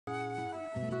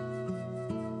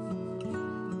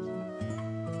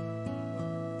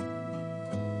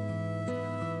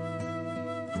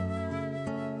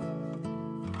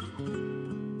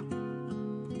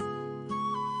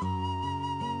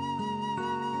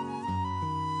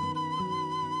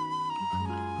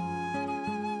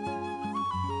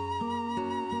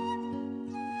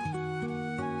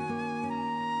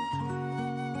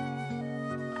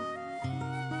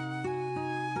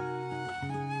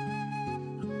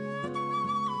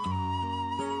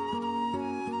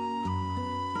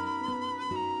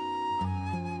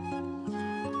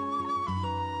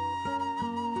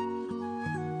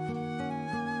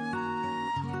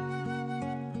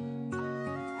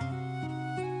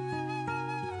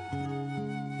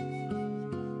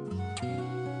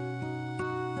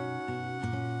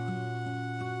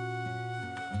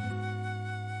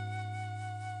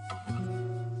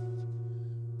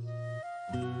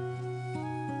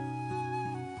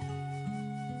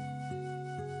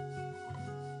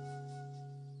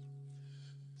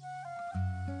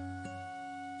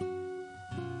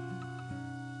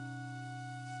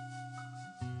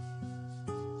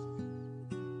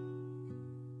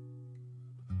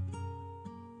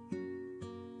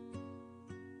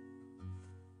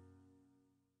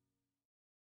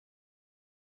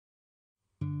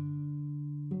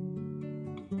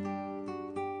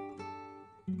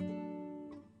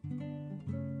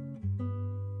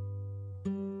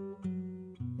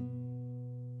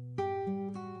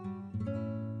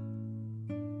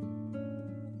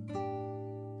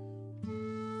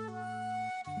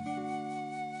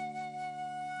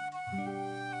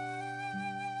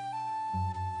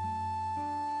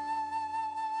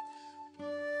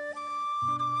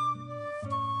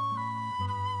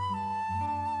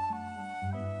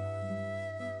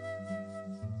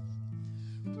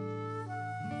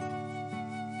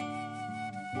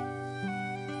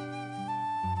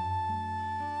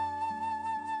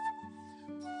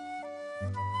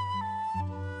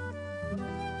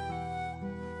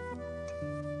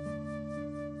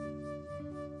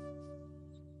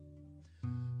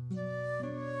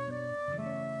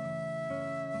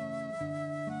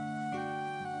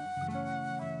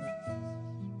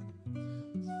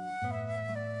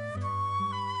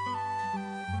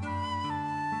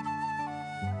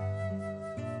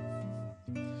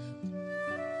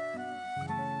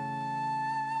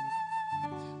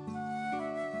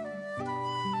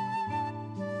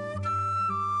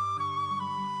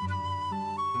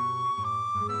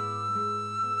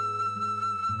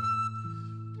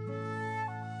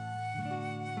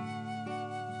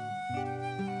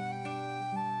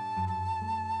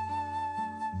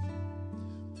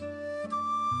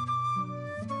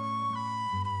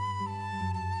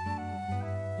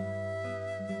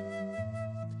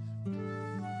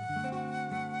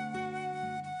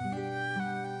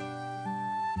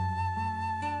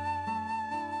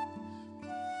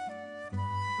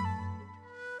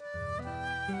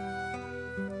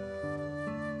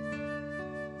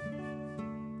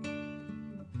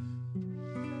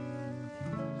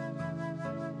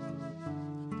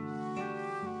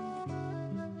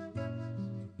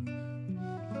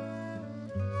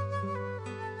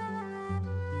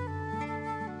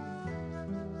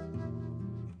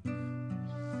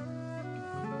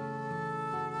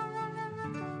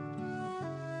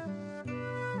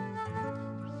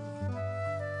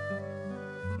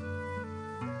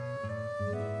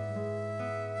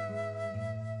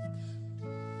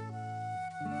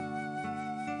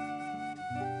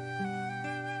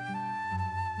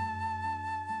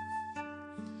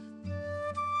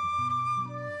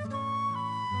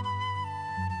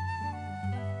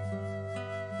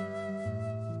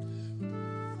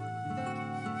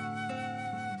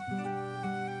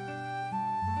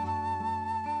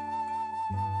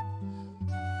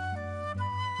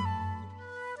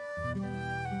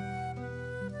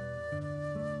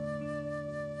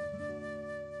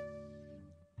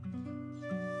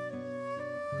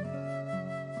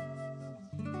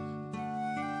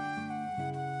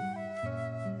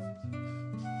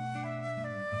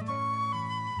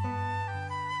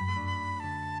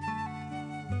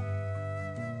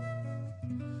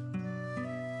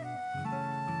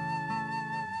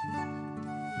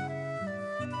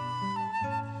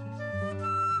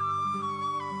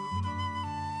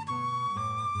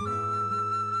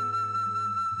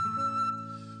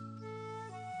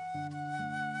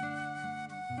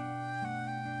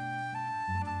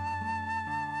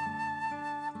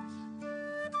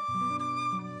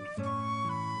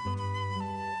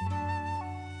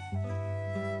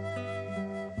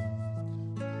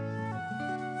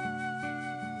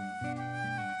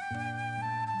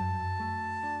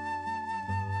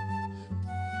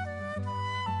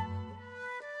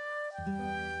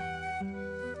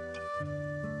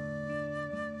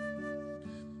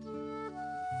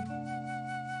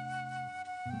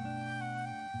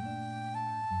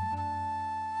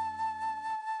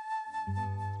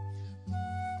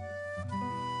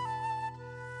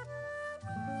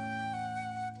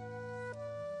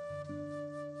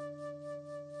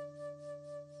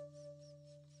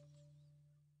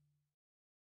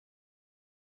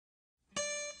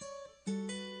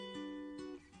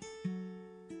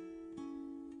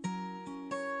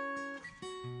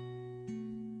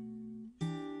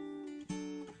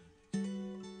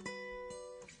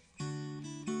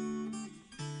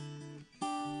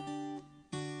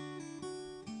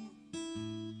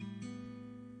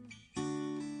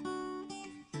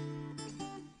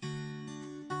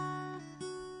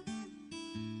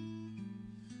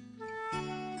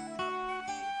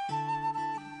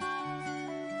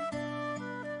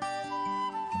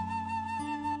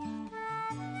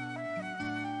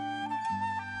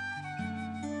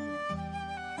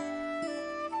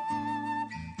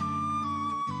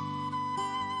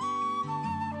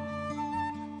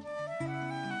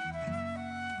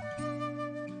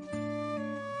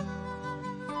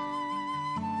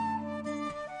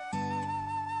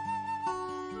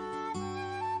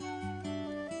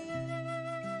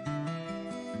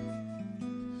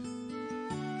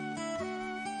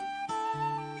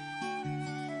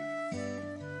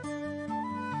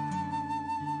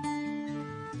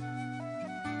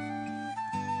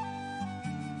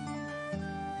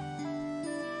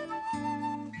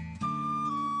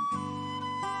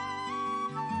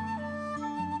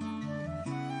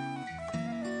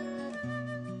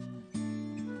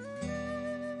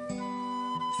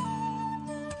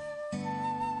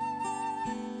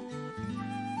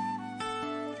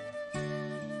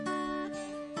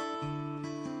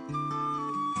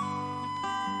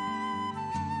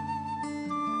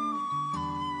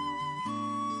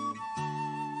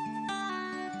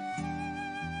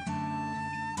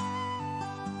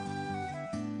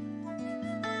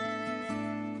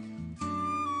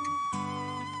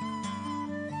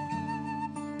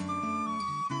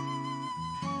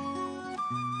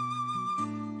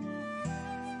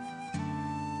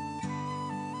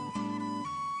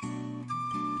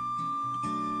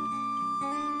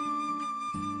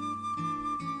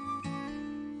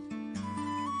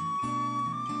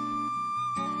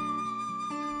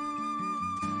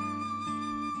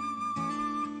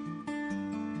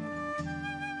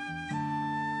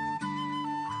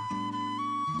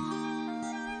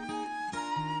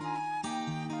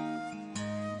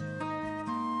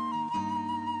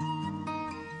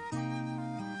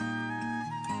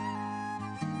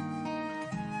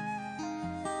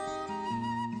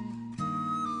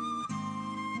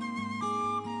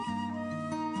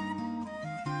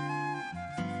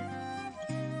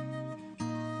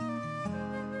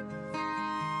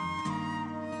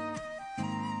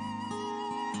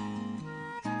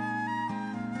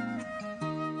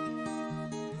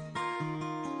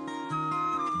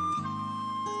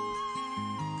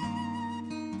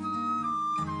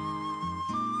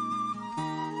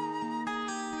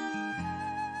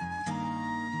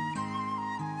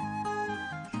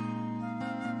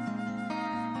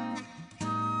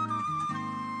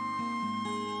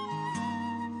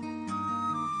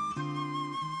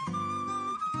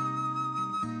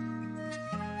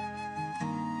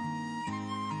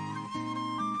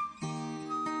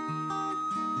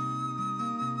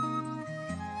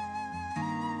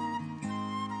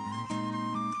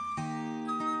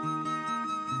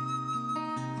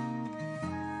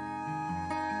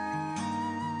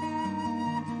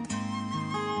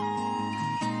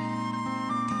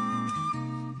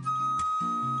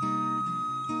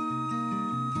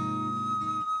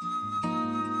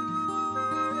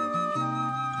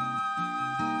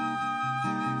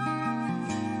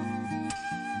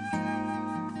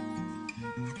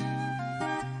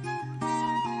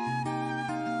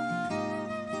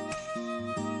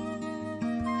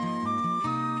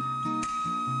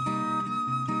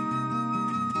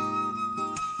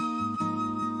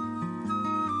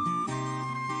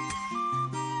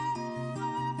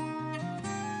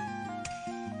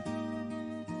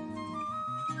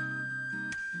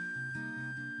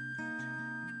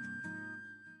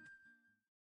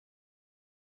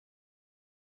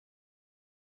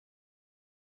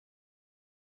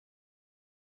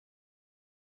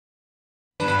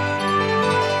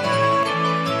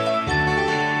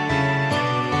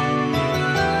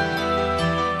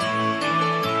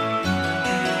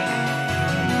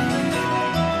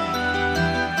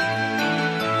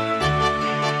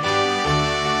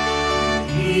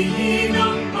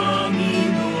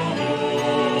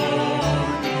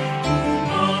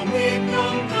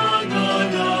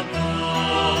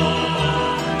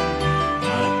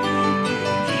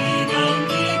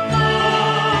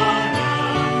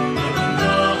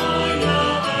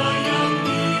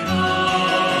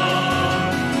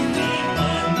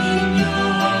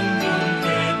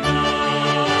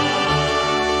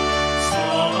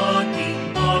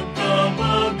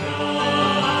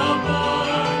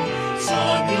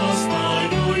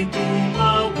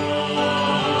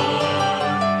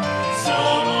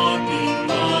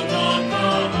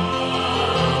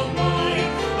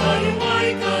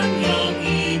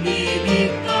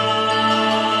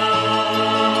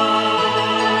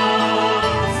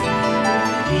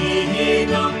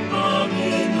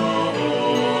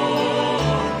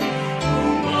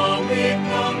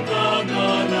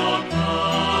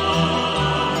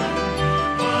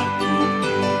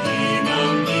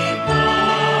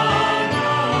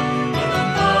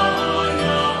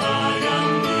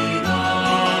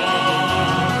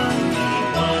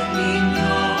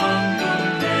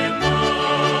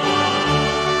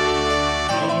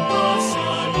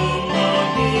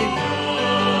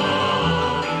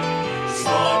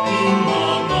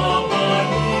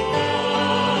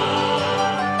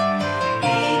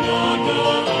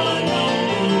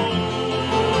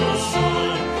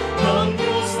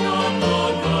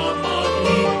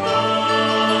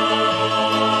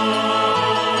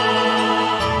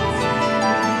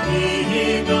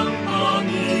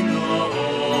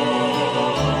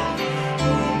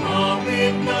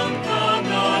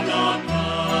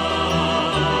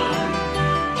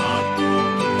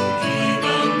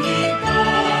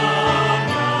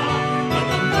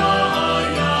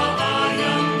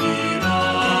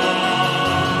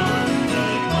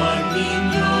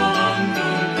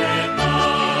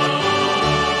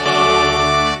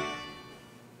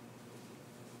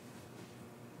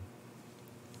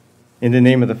In the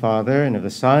name of the Father, and of the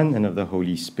Son, and of the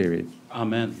Holy Spirit.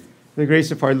 Amen. The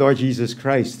grace of our Lord Jesus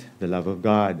Christ, the love of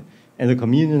God, and the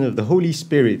communion of the Holy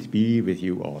Spirit be with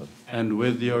you all. And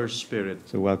with your spirit.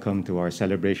 So welcome to our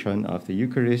celebration of the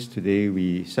Eucharist. Today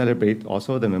we celebrate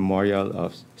also the memorial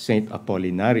of Saint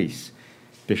Apollinaris,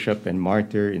 bishop and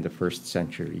martyr in the 1st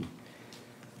century.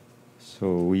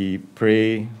 So we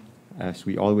pray, as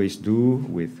we always do,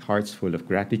 with hearts full of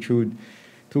gratitude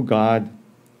to God,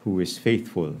 who is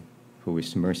faithful, who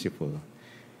is merciful.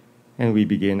 And we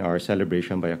begin our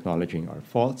celebration by acknowledging our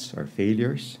faults, our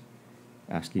failures,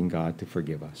 asking God to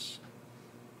forgive us.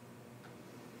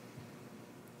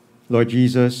 Lord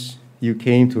Jesus, you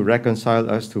came to reconcile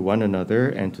us to one another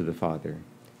and to the Father.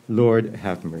 Lord,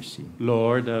 have mercy.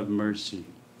 Lord, have mercy.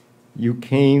 You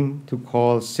came to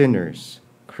call sinners.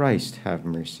 Christ, have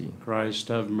mercy. Christ,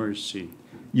 have mercy.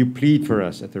 You plead for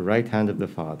us at the right hand of the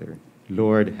Father.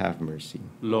 Lord, have mercy.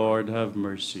 Lord, have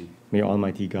mercy. May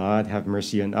Almighty God have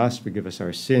mercy on us, forgive us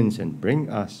our sins, and bring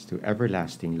us to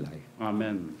everlasting life.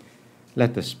 Amen.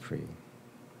 Let us pray.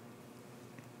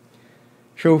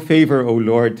 Show favor, O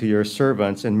Lord, to your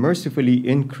servants, and mercifully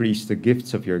increase the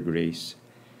gifts of your grace,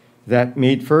 that,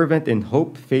 made fervent in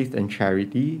hope, faith, and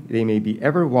charity, they may be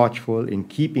ever watchful in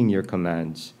keeping your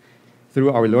commands.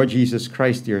 Through our Lord Jesus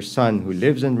Christ, your Son, who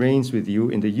lives and reigns with you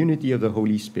in the unity of the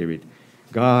Holy Spirit,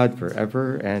 God,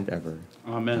 forever and ever.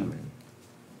 Amen. Amen.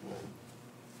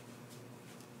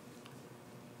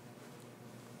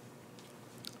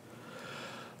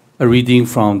 A reading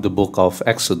from the book of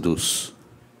Exodus.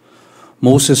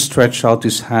 Moses stretched out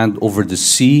his hand over the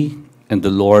sea, and the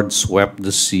Lord swept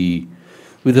the sea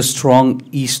with a strong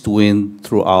east wind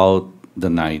throughout the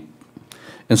night,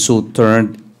 and so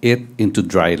turned it into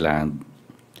dry land.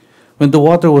 When the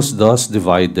water was thus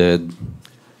divided,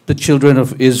 the children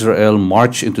of Israel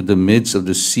marched into the midst of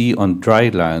the sea on dry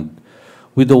land,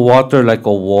 with the water like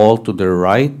a wall to their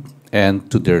right and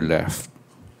to their left.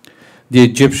 The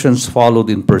Egyptians followed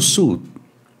in pursuit.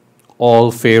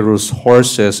 All Pharaoh's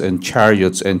horses and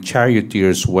chariots and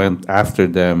charioteers went after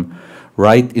them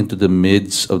right into the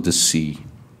midst of the sea.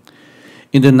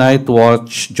 In the night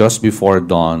watch just before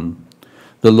dawn,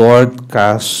 the Lord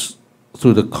cast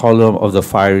through the column of the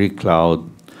fiery cloud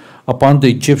upon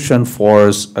the Egyptian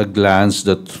force a glance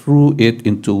that threw it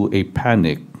into a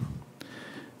panic.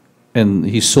 And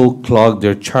he so clogged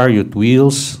their chariot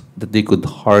wheels that they could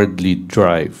hardly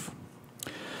drive.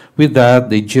 With that,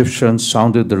 the Egyptians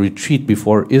sounded the retreat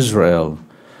before Israel,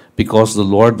 because the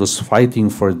Lord was fighting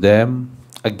for them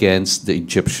against the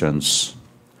Egyptians.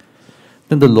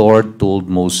 Then the Lord told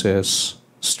Moses,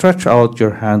 "Stretch out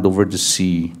your hand over the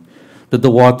sea, that the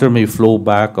water may flow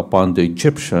back upon the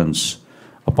Egyptians,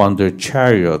 upon their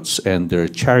chariots and their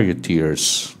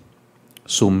charioteers."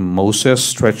 So Moses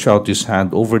stretched out his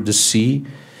hand over the sea,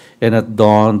 and at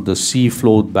dawn the sea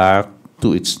flowed back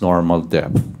to its normal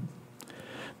depth.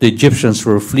 The Egyptians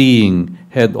were fleeing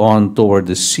head-on toward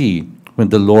the sea when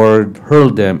the Lord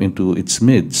hurled them into its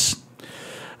midst.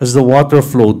 As the water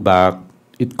flowed back,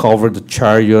 it covered the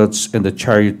chariots and the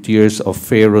charioteers of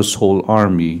Pharaoh's whole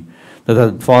army that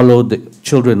had followed the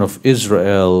children of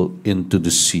Israel into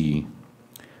the sea.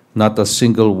 Not a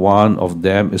single one of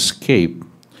them escaped,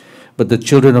 but the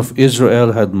children of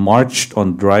Israel had marched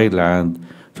on dry land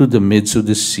through the midst of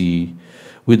the sea,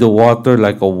 with the water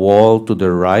like a wall to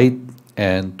their right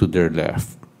and to their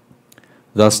left.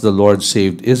 Thus the Lord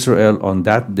saved Israel on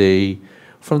that day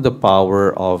from the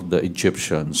power of the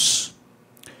Egyptians.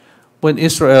 When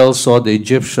Israel saw the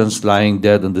Egyptians lying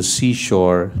dead on the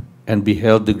seashore and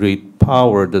beheld the great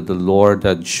power that the Lord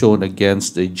had shown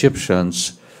against the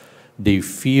Egyptians, they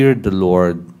feared the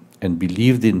Lord and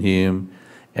believed in him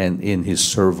and in his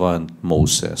servant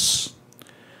Moses.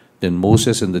 Then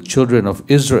Moses and the children of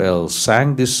Israel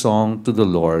sang this song to the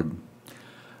Lord.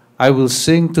 I will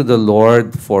sing to the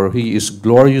Lord, for he is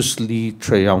gloriously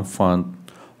triumphant.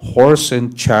 Horse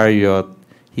and chariot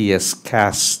he has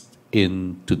cast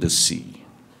into the sea.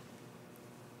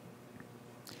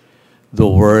 The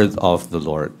word of the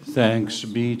Lord. Thanks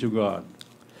be to God.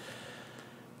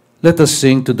 Let us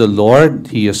sing to the Lord.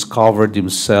 He has covered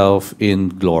himself in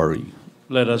glory.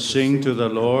 Let us sing to the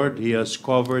Lord. He has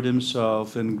covered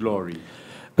himself in glory.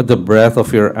 At the breath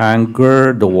of your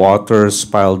anger, the waters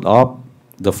piled up.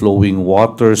 The flowing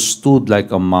waters stood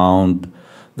like a mound.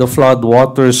 The flood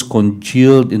waters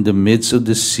congealed in the midst of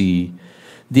the sea.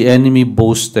 The enemy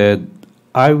boasted,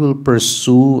 I will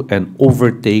pursue and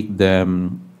overtake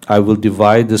them. I will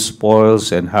divide the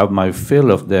spoils and have my fill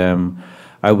of them.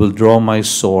 I will draw my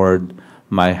sword.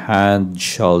 My hand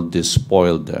shall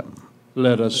despoil them.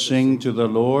 Let us sing to the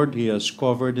Lord. He has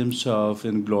covered himself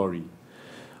in glory.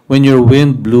 When your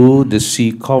wind blew, the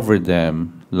sea covered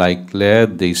them. Like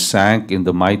lead, they sank in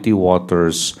the mighty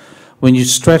waters. When you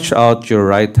stretched out your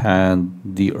right hand,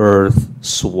 the earth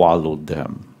swallowed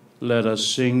them. Let us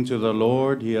sing to the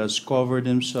Lord. He has covered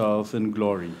himself in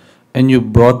glory. And you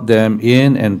brought them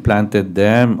in and planted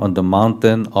them on the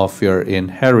mountain of your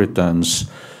inheritance,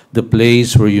 the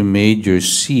place where you made your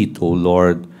seat, O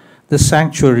Lord, the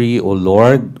sanctuary, O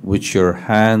Lord, which your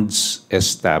hands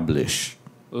established.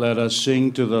 Let us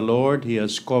sing to the Lord. He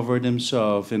has covered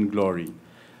himself in glory.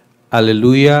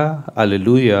 Alleluia,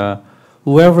 alleluia.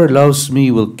 Whoever loves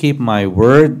me will keep my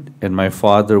word, and my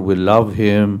Father will love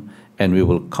him, and we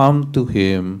will come to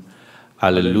him.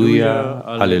 Alleluia,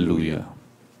 Alleluia, alleluia.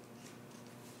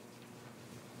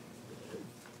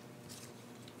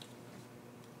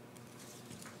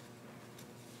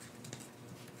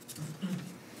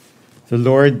 The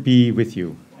Lord be with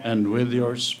you. And with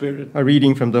your spirit. A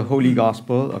reading from the Holy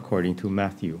Gospel according to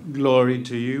Matthew. Glory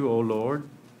to you, O Lord.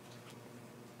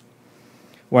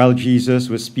 While Jesus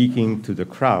was speaking to the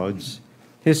crowds,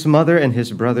 his mother and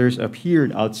his brothers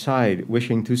appeared outside,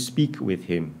 wishing to speak with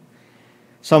him.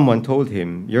 Someone told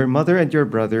him, "Your mother and your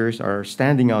brothers are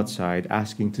standing outside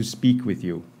asking to speak with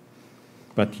you."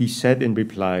 But he said in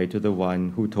reply to the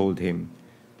one who told him,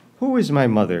 "Who is my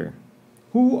mother?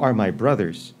 Who are my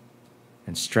brothers?"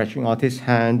 And stretching out his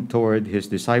hand toward his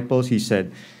disciples, he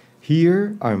said,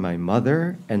 "Here are my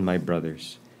mother and my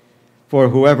brothers. For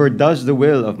whoever does the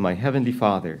will of my heavenly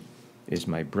Father is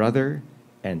my brother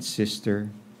and sister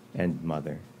and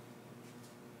mother."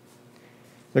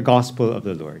 The Gospel of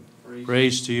the Lord.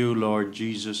 Praise to you, Lord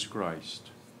Jesus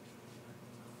Christ.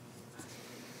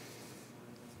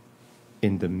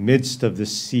 In the midst of the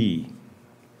sea,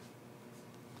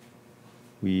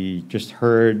 we just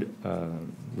heard,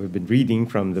 we've been reading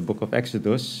from the book of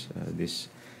Exodus, this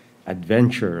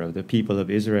adventure of the people of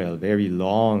Israel, very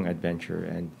long adventure,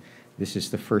 and this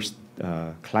is the first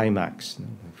climax,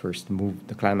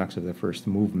 the climax of the first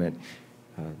movement,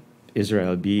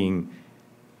 Israel being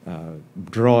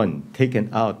taken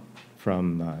out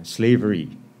from slavery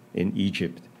in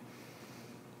Egypt.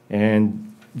 And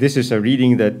this is a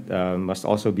reading that must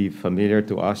also be familiar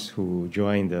to us who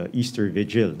join the Easter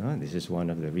Vigil. No? This is one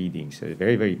of the readings, a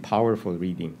very, very powerful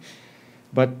reading.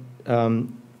 But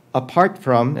apart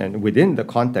from and within the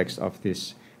context of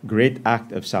this great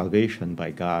act of salvation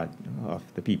by God of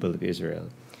the people of Israel,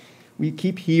 we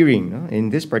keep hearing in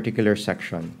this particular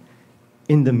section,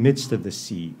 in the midst of the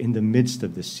sea, in the midst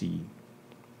of the sea,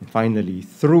 and finally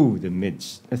through the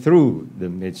midst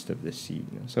of the sea.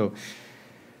 So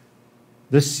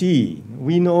the sea,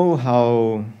 we know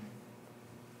how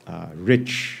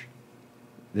rich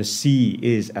the sea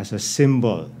is as a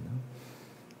symbol.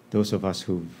 Those of us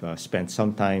who've spent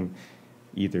some time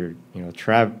either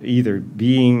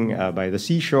being by the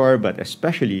seashore, but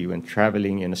especially when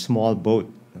traveling in a small boat,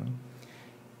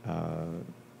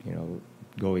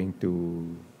 going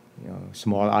to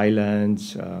small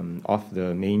islands off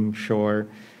the main shore,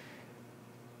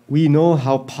 we know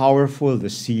how powerful the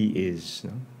sea is.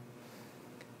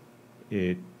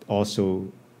 It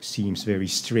also seems very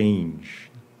strange,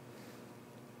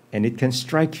 and it can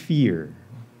strike fear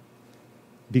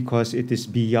because it is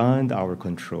beyond our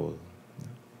control.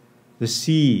 The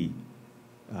sea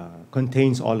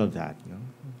contains all of that,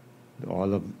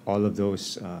 all of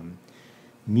those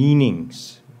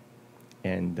meanings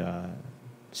and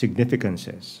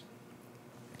significances.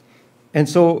 And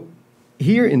so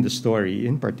here in the story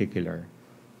in particular,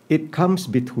 it comes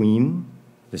between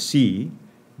the sea,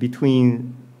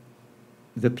 between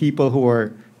the people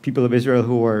of Israel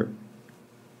who are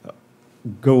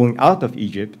going out of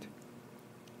Egypt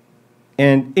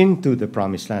and into the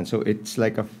promised land. So it's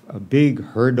like a big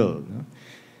hurdle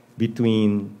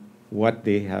between what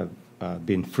they have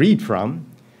been freed from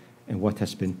and what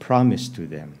has been promised to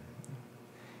them.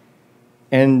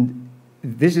 And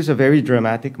this is a very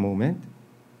dramatic moment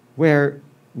where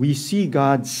we see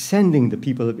God sending the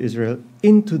people of Israel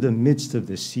into the midst of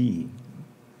the sea.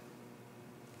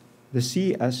 The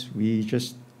sea, as we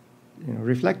just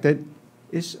reflected,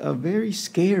 is a very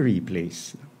scary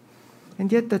place.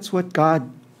 And yet that's what God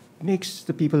makes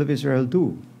the people of Israel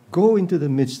do. Go into the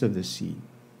midst of the sea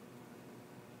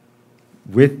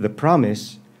with the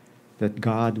promise that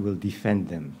God will defend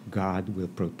them, God will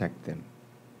protect them.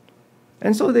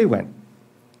 And so they went.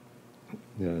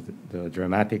 The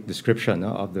dramatic description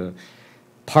of the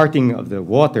parting of the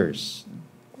waters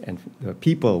and the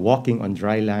people walking on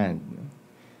dry land.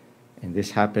 And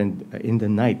this happened in the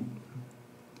night.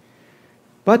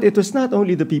 But it was not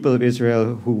only the people of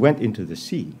Israel who went into the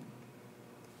sea.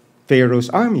 Pharaoh's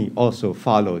army also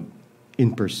followed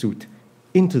in pursuit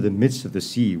into the midst of the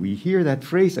sea. We hear that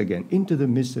phrase again, into the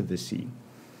midst of the sea.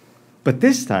 But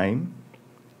this time,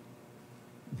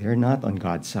 they're not on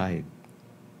God's side.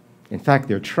 In fact,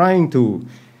 they're trying to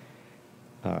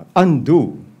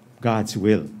undo God's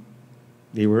will.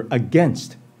 They were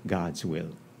against God's will.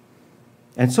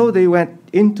 And so they went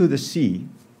into the sea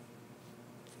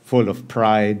full of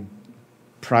pride,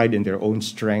 pride in their own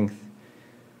strength,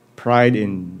 pride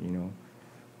in,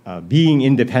 being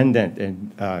independent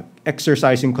and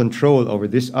exercising control over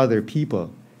this other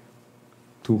people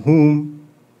to whom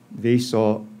they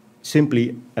saw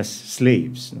simply as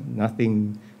slaves,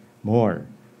 nothing more,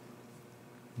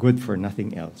 good for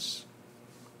nothing else.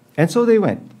 And so they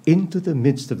went into the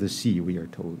midst of the sea, we are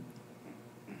told.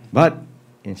 But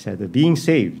instead of being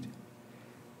saved,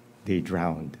 they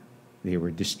drowned. They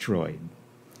were destroyed.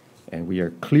 And we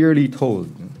are clearly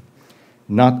told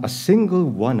not a single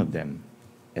one of them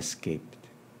escaped.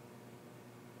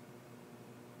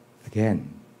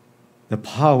 Again, the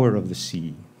power of the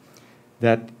sea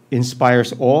that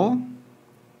inspires awe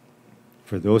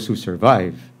for those who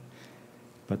survive,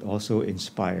 but also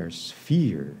inspires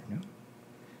fear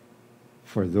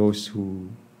for those who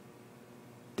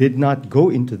did not go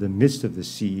into the midst of the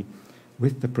sea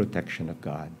with the protection of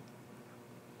God.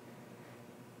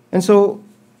 And so,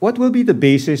 what will be the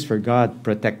basis for God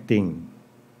protecting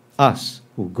us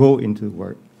who go into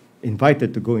work,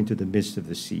 invited to go into the midst of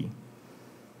the sea?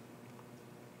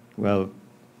 Well,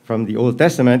 from the Old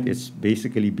Testament, it's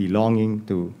basically belonging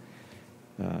to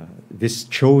this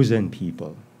chosen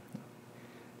people.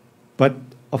 But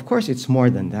of course, it's more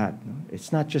than that.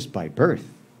 It's not just by birth.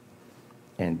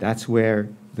 And that's where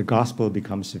the gospel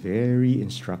becomes very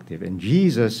instructive. And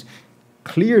Jesus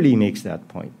clearly makes that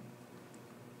point.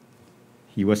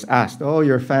 He was asked, "Oh,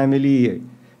 your family,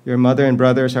 your mother and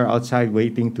brothers are outside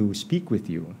waiting to speak with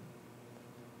you."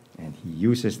 And he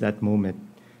uses that moment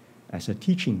as a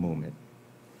teaching moment.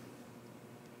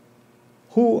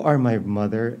 Who are my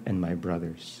mother and my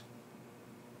brothers?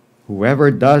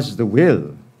 Whoever does the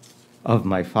will of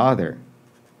my Father,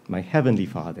 my heavenly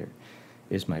Father,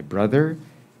 is my brother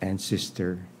and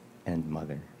sister and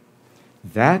mother.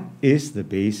 That is the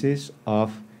basis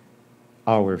of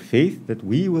our faith, that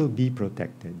we will be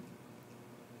protected.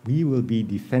 We will be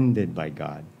defended by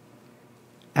God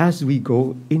as we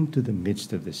go into the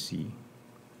midst of the sea.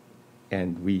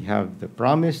 And we have the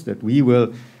promise that we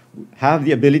will have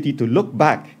the ability to look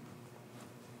back,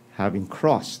 having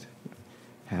crossed,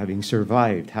 having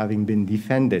survived, having been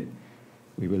defended.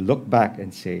 We will look back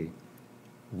and say,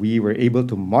 we were able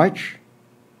to march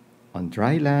on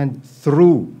dry land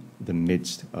through the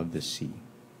midst of the sea.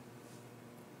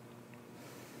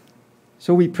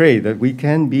 So we pray that we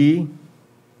can be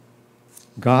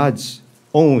God's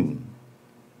own,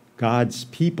 God's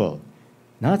people,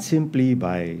 not simply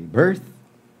by birth,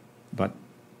 but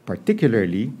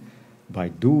particularly by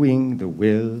doing the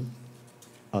will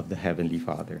of the Heavenly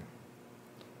Father.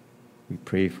 We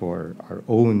pray for our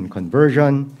own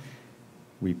conversion.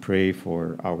 We pray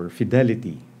for our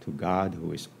fidelity to God,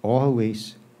 who is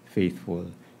always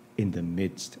faithful in the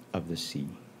midst of the sea.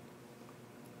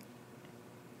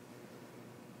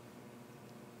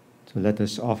 So let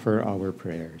us offer our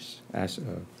prayers as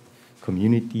a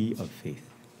community of faith.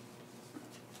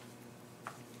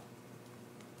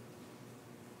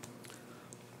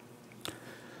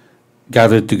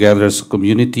 Gathered together as a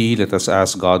community, let us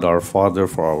ask God our Father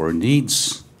for our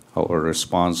needs. Our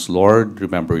response, Lord,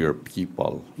 remember your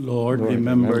people. Lord,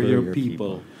 remember your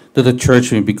people. That the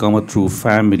church may become a true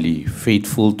family,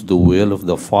 faithful to the will of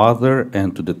the Father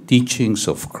and to the teachings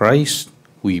of Christ,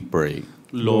 we pray.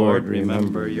 Lord,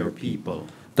 remember your people.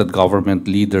 That government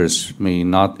leaders may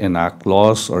not enact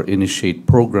laws or initiate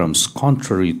programs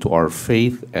contrary to our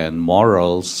faith and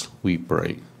morals, we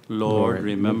pray. Lord,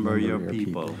 remember your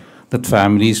people. That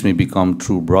families may become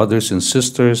true brothers and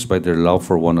sisters by their love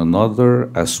for one another,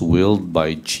 as willed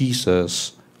by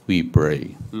Jesus, we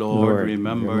pray. Lord,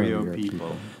 remember your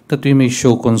people. That we may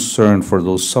show concern for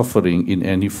those suffering in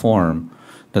any form,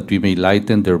 that we may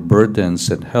lighten their burdens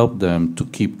and help them to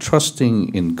keep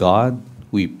trusting in God,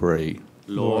 we pray.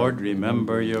 Lord,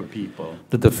 remember your people.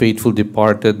 That the faithful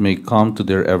departed may come to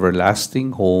their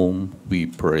everlasting home, we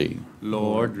pray.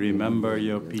 Lord, remember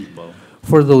your people.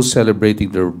 For those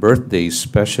celebrating their birthdays,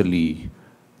 especially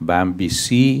Bambi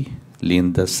C.,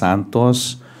 Linda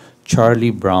Santos,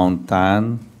 Charlie Brown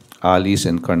Tan, Alice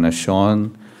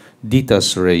Encarnacion,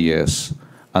 Ditas Reyes,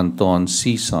 Anton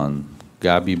Sison,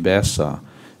 Gabi Besa,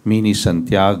 Minnie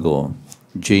Santiago,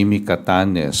 Jamie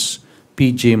Catanes,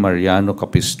 PJ Mariano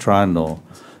Capistrano,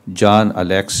 John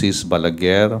Alexis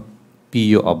Balaguer,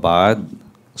 Pio Abad,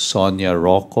 Sonia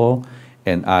Rocco,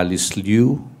 and Alice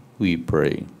Liu, we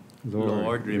pray.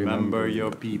 Lord, remember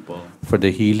your people. For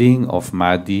the healing of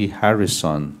Maddie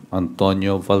Harrison,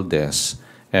 Antonio Valdez,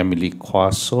 Emily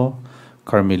Cuaso,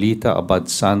 Carmelita Abad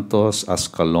Santos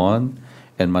Ascalon,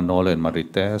 and Manolo and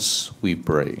Marites, we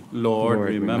pray. Lord,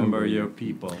 remember your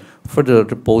people. For the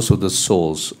repose of the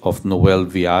souls of Noel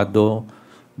Viado,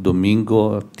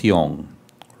 Domingo Tiong,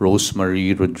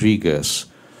 Rosemary Rodriguez,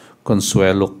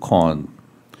 Consuelo Con,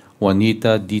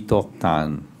 Juanita Dito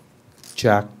Tan,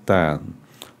 Jack Tan,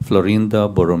 Florinda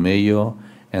Borromeo,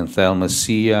 and Thelma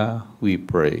Sia, we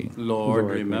pray. Lord,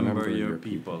 remember your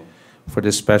people. For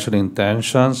the special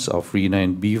intentions of Rina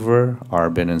and Beaver,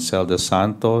 Arben and Zelda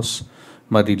Santos,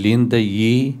 Marilinda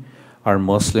Yi, our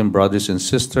Muslim brothers and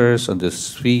sisters on the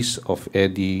feast of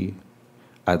Eddie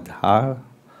Adha,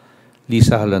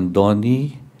 Lisa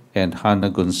Halandoni, and Hannah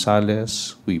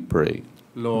Gonzalez, we pray.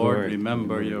 Lord,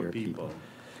 remember your people.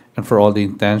 And for all the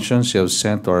intentions you have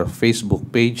sent to our Facebook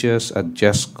pages at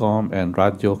JESCOM and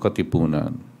Radio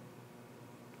Katipunan,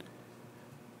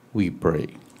 we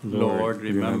pray. Lord,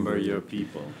 remember your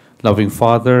people. Loving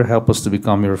Father, help us to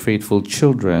become your faithful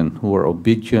children who are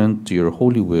obedient to your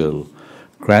holy will.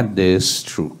 Grant this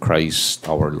through Christ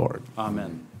our Lord.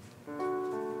 Amen.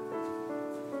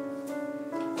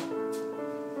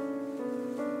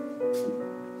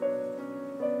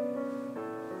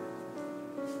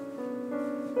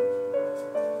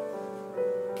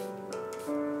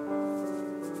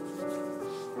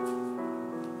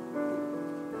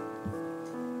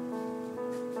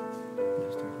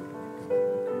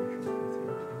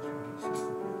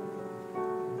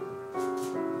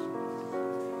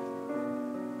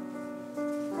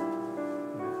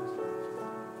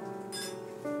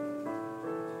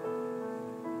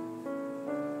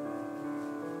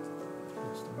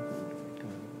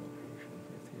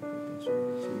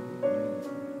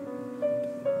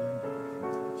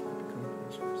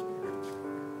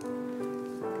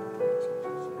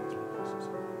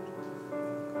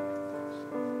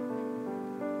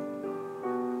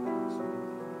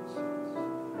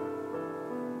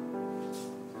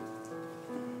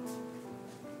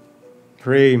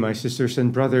 Pray, my sisters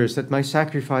and brothers, that my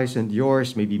sacrifice and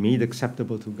yours may be made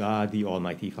acceptable to God, the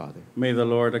Almighty Father. May the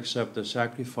Lord accept the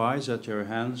sacrifice at your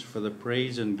hands for the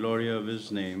praise and glory of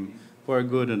his name, for our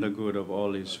good and the good of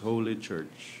all his holy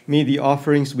church. May the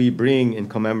offerings we bring in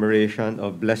commemoration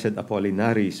of Blessed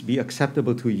Apollinaris be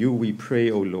acceptable to you, we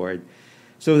pray, O Lord,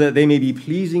 so that they may be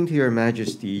pleasing to your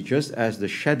majesty, just as the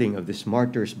shedding of this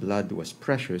martyr's blood was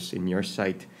precious in your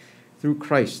sight, through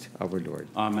Christ our Lord.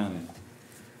 Amen.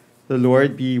 The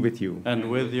Lord be with you. And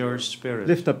with your spirit.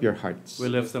 Lift up your hearts. We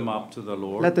lift them up to the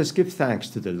Lord. Let us give thanks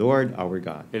to the Lord our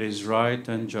God. It is right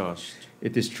and just.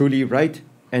 It is truly right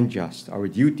and just, our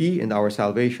duty and our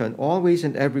salvation, always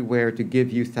and everywhere to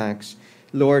give you thanks,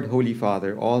 Lord, Holy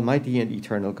Father, Almighty and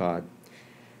eternal God.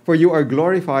 For you are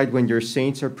glorified when your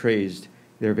saints are praised.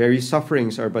 Their very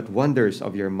sufferings are but wonders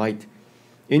of your might.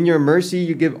 In your mercy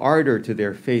you give ardor to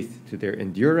their faith, to their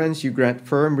endurance you grant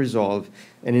firm resolve,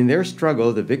 and in their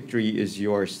struggle the victory is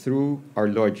yours through our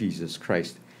Lord Jesus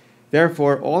Christ.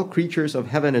 Therefore all creatures of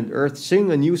heaven and earth sing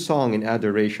a new song in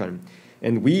adoration,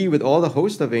 and we with all the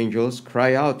host of angels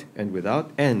cry out, and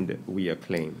without end we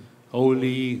acclaim.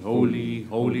 Holy, holy,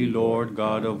 holy Lord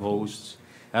God of hosts,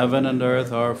 heaven and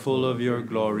earth are full of your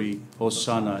glory.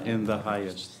 Hosanna in the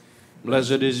highest.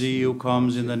 Blessed is he who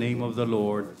comes in the name of the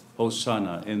Lord.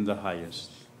 Hosanna in the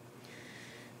highest.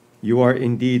 You are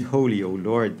indeed holy, O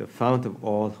Lord, the fount of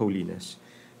all holiness.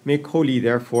 Make holy,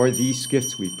 therefore, these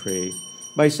gifts, we pray,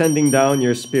 by sending down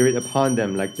your Spirit upon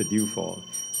them like the dewfall,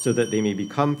 so that they may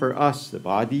become for us the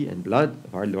body and blood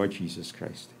of our Lord Jesus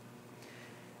Christ.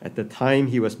 At the time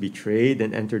he was betrayed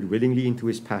and entered willingly into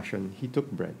his passion, he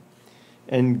took bread,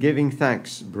 and giving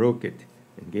thanks, broke it,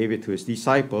 and gave it to his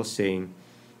disciples, saying,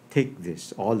 "Take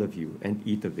this, all of you, and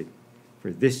eat of it, for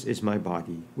this is my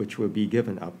body, which will be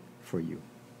given up for you."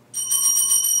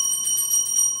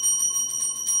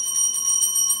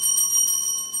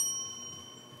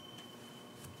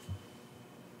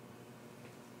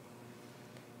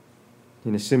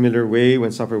 In a similar way,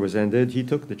 when supper was ended, he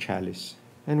took the chalice,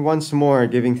 and once more,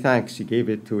 giving thanks, he gave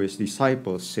it to his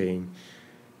disciples, saying,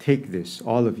 "Take this,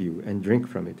 all of you, and drink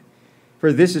from it,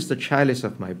 for this is the chalice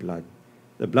of my blood,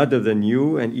 the blood of the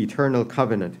new and eternal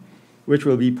covenant, which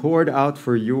will be poured out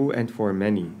for you and for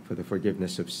many for the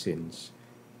forgiveness of sins.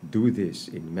 Do this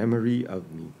in memory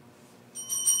of me."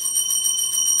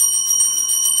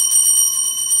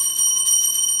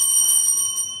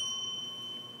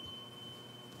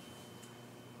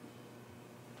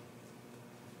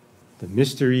 The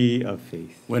mystery of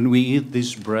faith. When we eat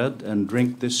this bread and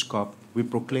drink this cup, We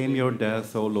proclaim your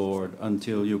death, O Lord,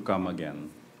 until you come again.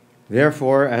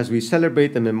 Therefore, as we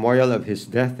celebrate the memorial of his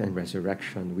death and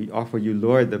resurrection, we offer you,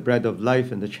 Lord, the bread of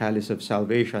life and the chalice of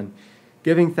salvation,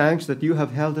 giving thanks that you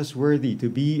have held us worthy to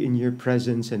be in your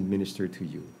presence and minister to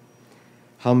you.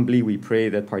 Humbly we pray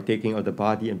that partaking of the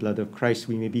body and blood of Christ,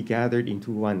 we may be gathered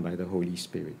into one by the Holy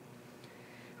Spirit.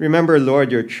 Remember,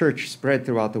 Lord, your church spread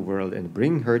throughout the world and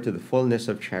bring her to the fullness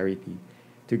of charity,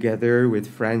 together with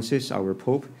Francis, our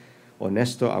Pope,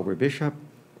 Onesto, our Bishop,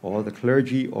 all the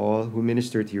clergy, all who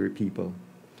minister to your people.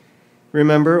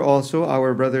 Remember also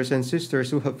our brothers and sisters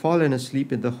who have fallen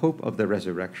asleep in the hope of the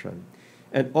resurrection,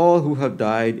 and all who have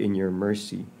died in your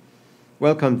mercy.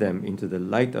 Welcome them into the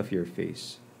light of your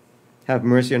face. Have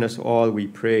mercy on us all, we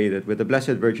pray, that with the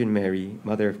Blessed Virgin Mary,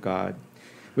 Mother of God,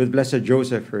 with Blessed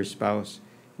Joseph, her spouse,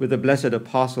 with the blessed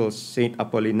apostles, Saint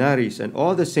Apollinaris, and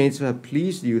all the saints who have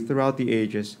pleased you throughout the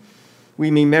ages, we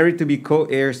may merit to be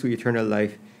co-heirs to eternal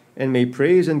life, and may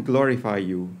praise and glorify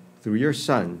you through your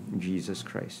Son, Jesus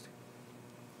Christ.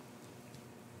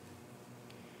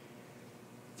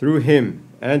 Through him,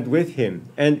 and with him,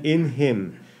 and in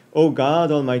him, O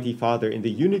God, Almighty Father, in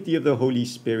the unity of the Holy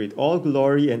Spirit, all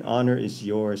glory and honor is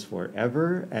yours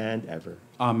forever and ever.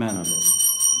 Amen. Amen.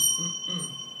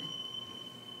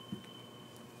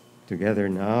 Together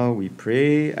now we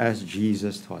pray as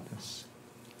Jesus taught us.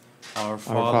 Our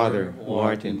Father, who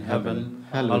art in heaven,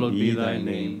 hallowed be thy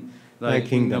name. Thy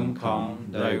kingdom come,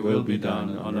 thy will be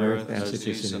done on earth as it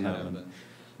is in heaven.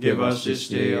 Give us this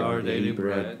day our daily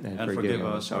bread, and forgive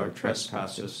us our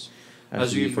trespasses,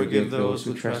 as we forgive those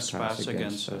who trespass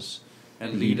against us.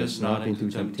 And lead us not into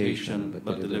temptation,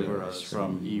 but deliver us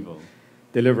from evil.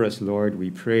 Deliver us, Lord, we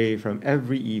pray, from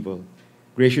every evil.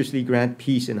 Graciously grant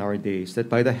peace in our days, that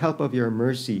by the help of your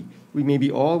mercy we may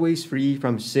be always free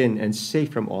from sin and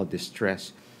safe from all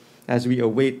distress, as we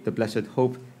await the blessed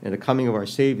hope and the coming of our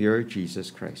Savior, Jesus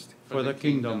Christ. For the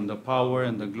kingdom, the power,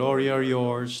 and the glory are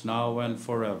yours, now and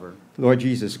forever. Lord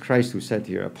Jesus Christ, who said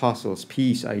to your apostles,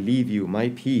 "Peace I leave you, my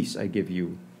peace I give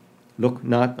you," look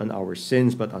not on our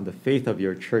sins, but on the faith of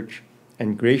your church,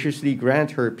 and graciously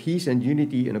grant her peace and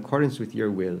unity in accordance with your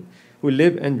will, who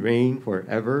live and reign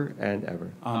forever and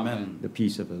ever. Amen. The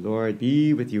peace of the Lord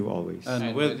be with you always.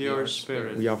 And with your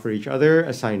spirit. We offer each other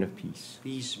a sign of peace.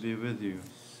 Peace be with you.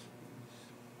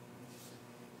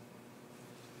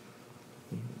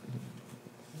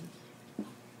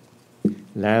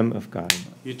 Lamb of God,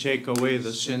 You take away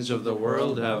the sins of the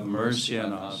world, have mercy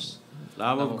on us.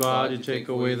 Lamb of God, you take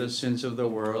away the sins of the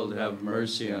world, have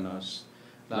mercy on us.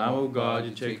 Lamb of God,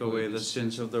 you take away the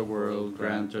sins of the world,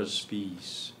 grant us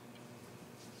peace.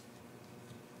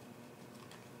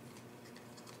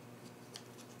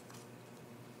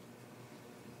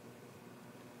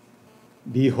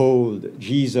 behold,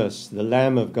 Jesus, the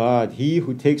Lamb of God, he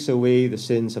who takes away the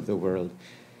sins of the world.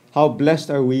 How blessed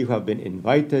are we who have been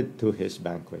invited to his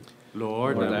banquet.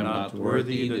 Lord, I am not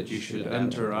worthy that you should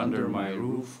enter under my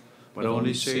roof, but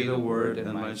only say the word,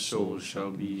 and my soul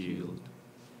shall be healed.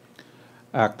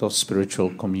 Act of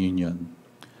spiritual communion.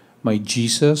 My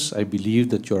Jesus, I believe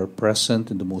that you are present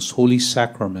in the most holy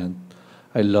sacrament.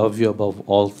 I love you above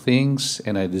all things,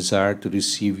 and I desire to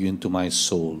receive you into my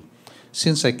soul.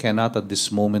 Since I cannot at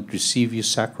this moment receive you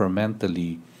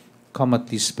sacramentally, come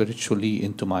at least spiritually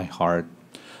into my heart.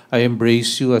 I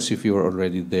embrace you as if you were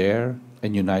already there,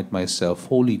 and unite myself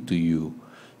wholly to you.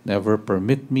 Never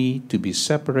permit me to be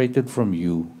separated from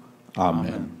you.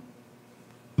 Amen.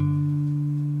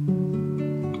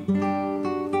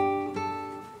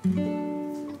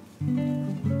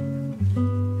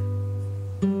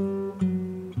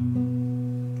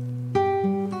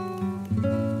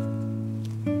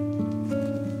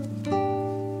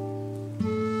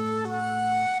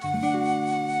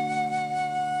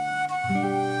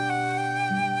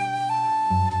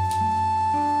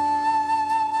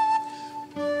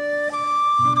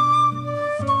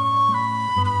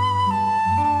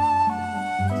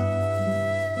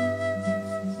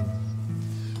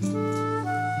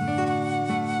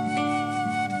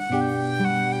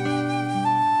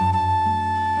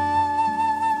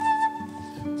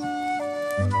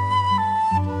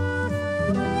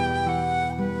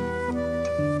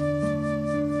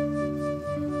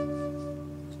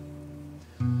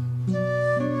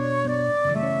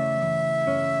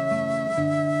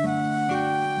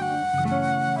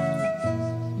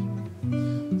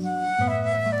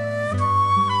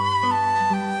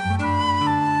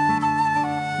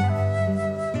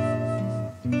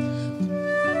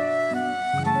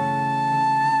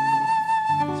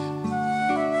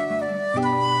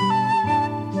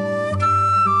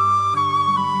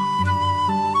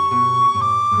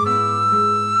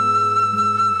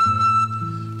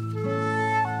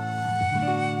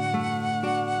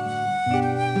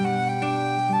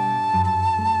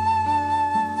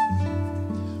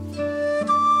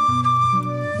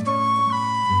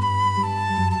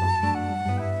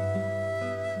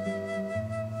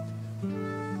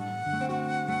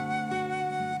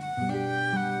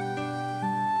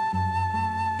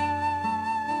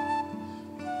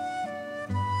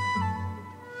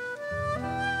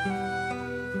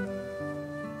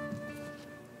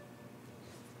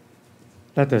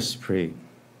 Let us pray.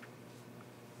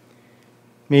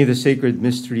 May the sacred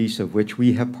mysteries of which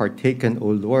we have partaken,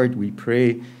 O Lord, we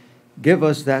pray, give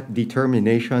us that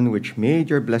determination which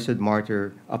made your blessed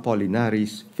martyr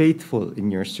Apollinaris faithful in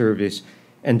your service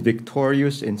and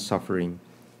victorious in suffering,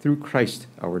 through Christ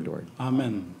our Lord.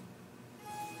 Amen.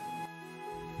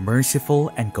 Merciful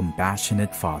and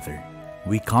compassionate Father,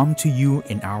 we come to you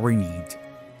in our need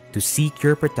to seek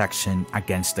your protection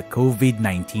against the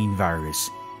COVID-19 virus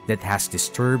that has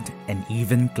disturbed and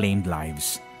even claimed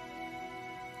lives.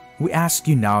 We ask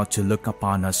you now to look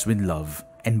upon us with love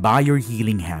and by your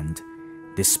healing hand,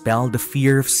 dispel the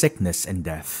fear of sickness and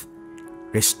death,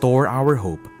 restore our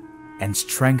hope, and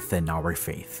strengthen our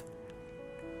faith.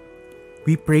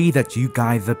 We pray that you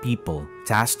guide the people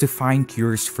tasked to find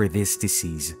cures for this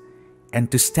disease and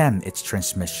to stem its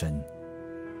transmission.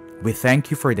 We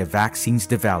thank you for the vaccines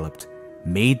developed,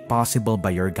 made possible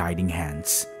by your guiding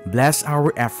hands. Bless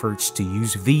our efforts to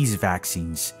use these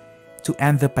vaccines to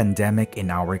end the pandemic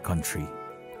in our country.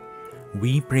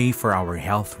 We pray for our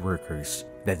health workers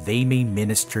that they may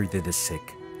minister to the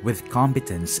sick with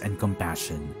competence and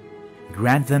compassion.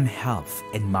 Grant them health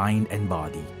in mind and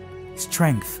body,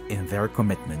 strength in their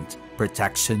commitment,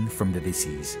 protection from the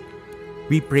disease.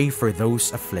 We pray for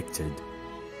those afflicted.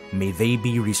 May they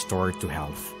be restored to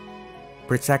health.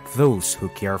 Protect those who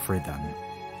care for them.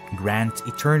 Grant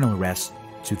eternal rest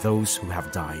to those who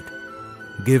have died.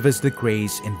 Give us the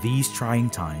grace in these trying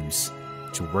times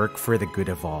to work for the good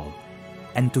of all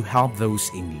and to help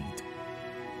those in need.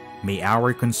 May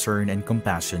our concern and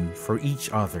compassion for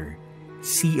each other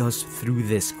see us through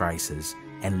this crisis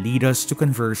and lead us to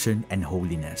conversion and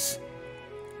holiness.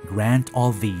 Grant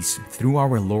all these through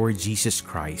our Lord Jesus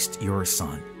Christ, your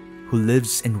Son, who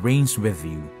lives and reigns with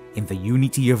you in the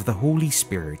unity of the Holy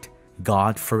Spirit,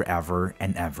 God forever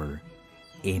and ever.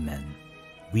 Amen.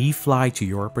 We fly to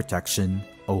your protection,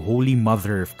 O Holy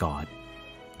Mother of God.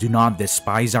 Do not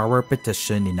despise our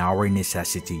petition in our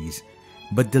necessities,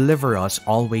 but deliver us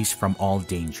always from all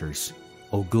dangers.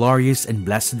 O glorious and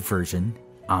blessed Virgin.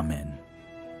 Amen.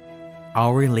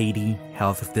 Our Lady,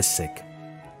 health of the sick,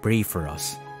 pray for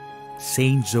us.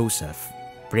 Saint Joseph,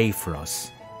 pray for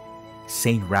us.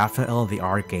 Saint Raphael the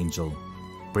Archangel,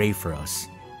 pray for us.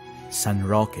 San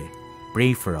Roque,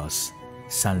 pray for us.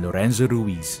 San Lorenzo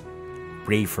Ruiz,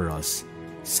 pray for us.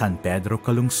 San Pedro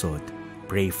Calungsod,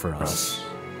 pray for us.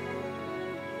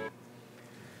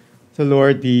 The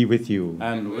Lord be with you.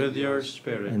 And with your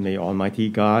spirit. And may Almighty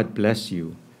God bless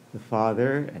you, the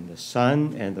Father, and the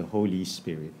Son, and the Holy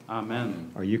Spirit.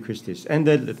 Amen. Our Eucharist is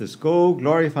ended. Let us go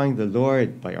glorifying the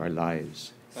Lord by our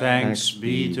lives. Thanks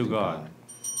be to God.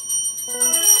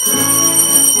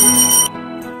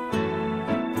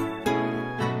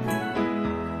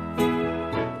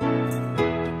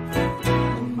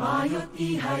 Umayo't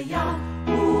ihaya,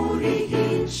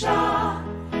 purihin siya,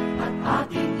 at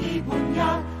ating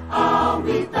ibunyan,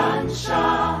 awitan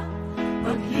siya.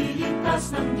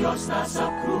 Magliligtas ng Diyos na sa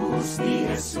krus ni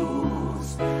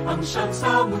Jesus, ang siyang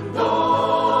sa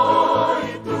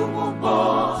mundo'y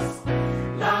tumubos.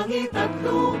 Langit at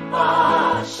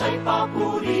lupa siya'y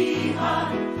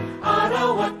papurihan,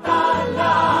 araw at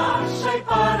tala siya'y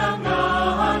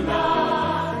parangalan.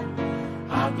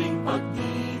 Ating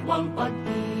pagdiwang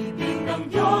pag-ibig ng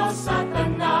Diyos sa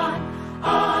tanan,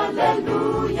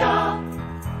 Alleluia,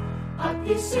 at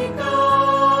isigaw